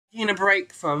Taking a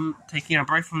break from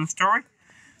the story.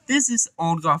 This is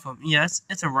old Gotham. Yes,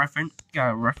 it's a reference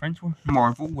with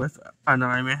Marvel with an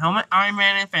Iron Man helmet. Iron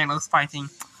Man and Thanos fighting.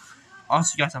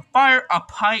 Also, you got some fire, a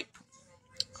pipe,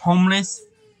 homeless,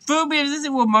 food, because this is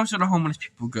where most of the homeless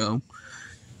people go.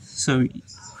 So,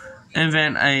 and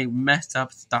then a messed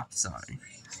up stop sign.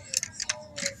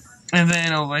 And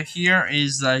then over here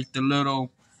is like the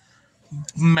little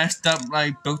messed up,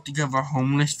 like built together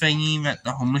homeless thingy that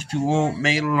the homeless people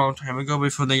made a long time ago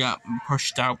before they got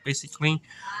pushed out, basically,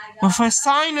 with a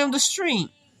sign on the street.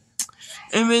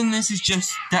 And then this is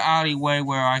just the alleyway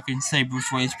where I can say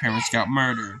Bruce Wayne's parents got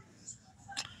murdered.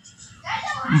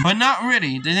 But not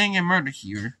really, they didn't get murdered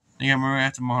here. They got murdered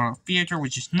at the Model Theater,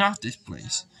 which is not this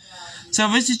place. So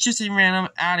this is just a random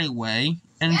alleyway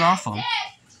in Gotham.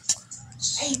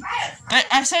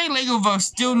 I say Legoverse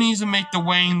still needs to make the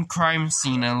Wayne crime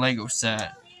scene a Lego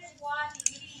set.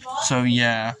 So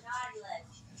yeah.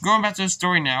 Going back to the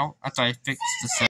story now, after I fixed the set.